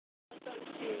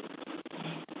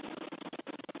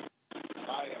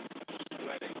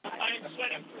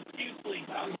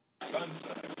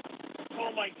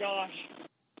my gosh.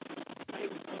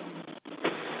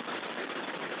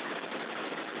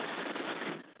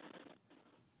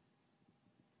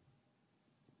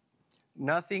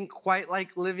 Nothing quite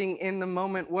like living in the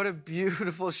moment. What a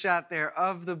beautiful shot there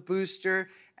of the booster,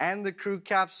 and the crew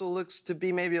capsule looks to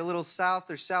be maybe a little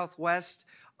south or southwest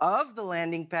of the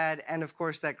landing pad, and of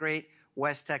course that great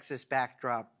West Texas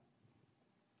backdrop.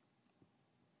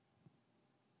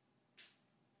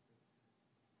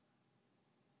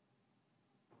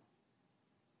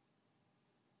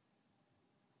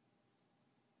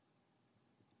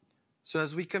 So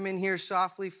as we come in here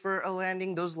softly for a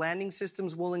landing, those landing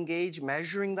systems will engage,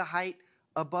 measuring the height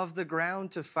above the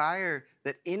ground to fire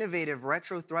that innovative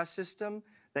retro thrust system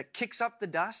that kicks up the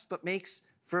dust but makes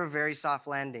for a very soft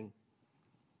landing.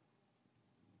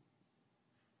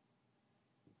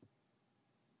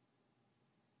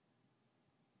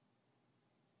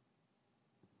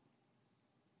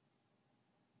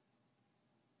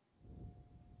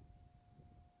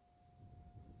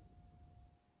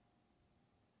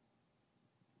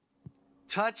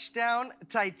 Touchdown,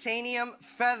 titanium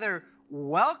feather.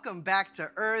 Welcome back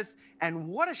to Earth. And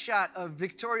what a shot of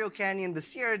Victoria Canyon, the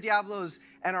Sierra Diablos,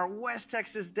 and our West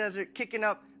Texas desert kicking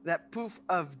up that poof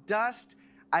of dust.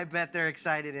 I bet they're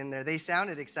excited in there. They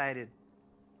sounded excited.